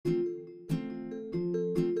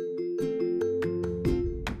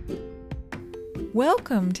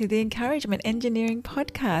Welcome to the Encouragement Engineering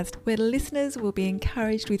Podcast, where listeners will be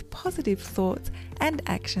encouraged with positive thoughts and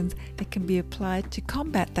actions that can be applied to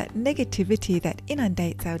combat that negativity that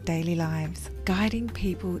inundates our daily lives, guiding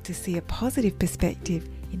people to see a positive perspective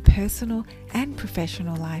in personal and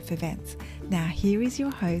professional life events. Now here is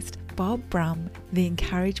your host, Bob Brum, the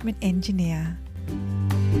Encouragement Engineer.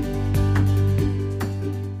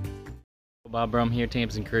 Bob Brum here,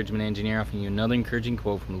 Tampa's Encouragement Engineer, offering you another encouraging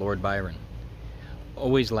quote from Lord Byron.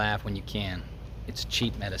 Always laugh when you can. It's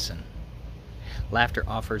cheap medicine. Laughter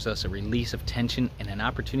offers us a release of tension and an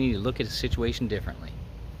opportunity to look at a situation differently.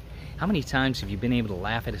 How many times have you been able to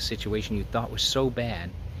laugh at a situation you thought was so bad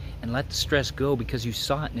and let the stress go because you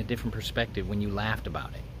saw it in a different perspective when you laughed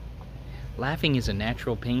about it? Laughing is a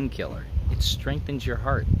natural painkiller. It strengthens your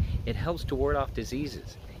heart. It helps to ward off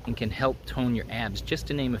diseases and can help tone your abs, just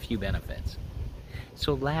to name a few benefits.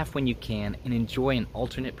 So laugh when you can and enjoy an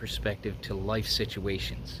alternate perspective to life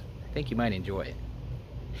situations. I think you might enjoy it.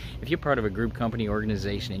 If you're part of a group, company,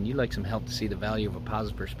 organization, and you'd like some help to see the value of a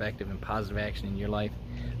positive perspective and positive action in your life,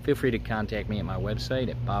 feel free to contact me at my website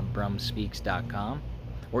at bobbrumspeaks.com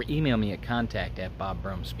or email me at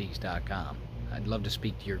contact@bobbrumspeaks.com. I'd love to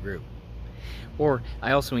speak to your group. Or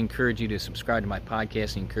I also encourage you to subscribe to my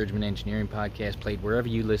podcast, the Encouragement Engineering Podcast, played wherever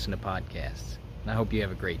you listen to podcasts. And I hope you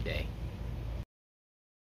have a great day.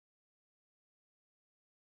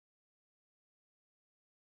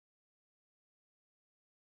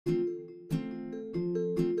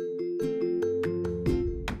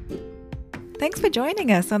 Thanks for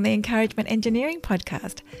joining us on the Encouragement Engineering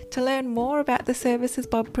Podcast. To learn more about the services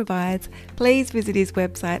Bob provides, please visit his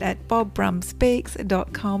website at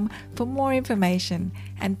bobbrumspeaks.com for more information,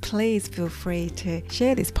 and please feel free to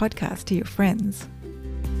share this podcast to your friends.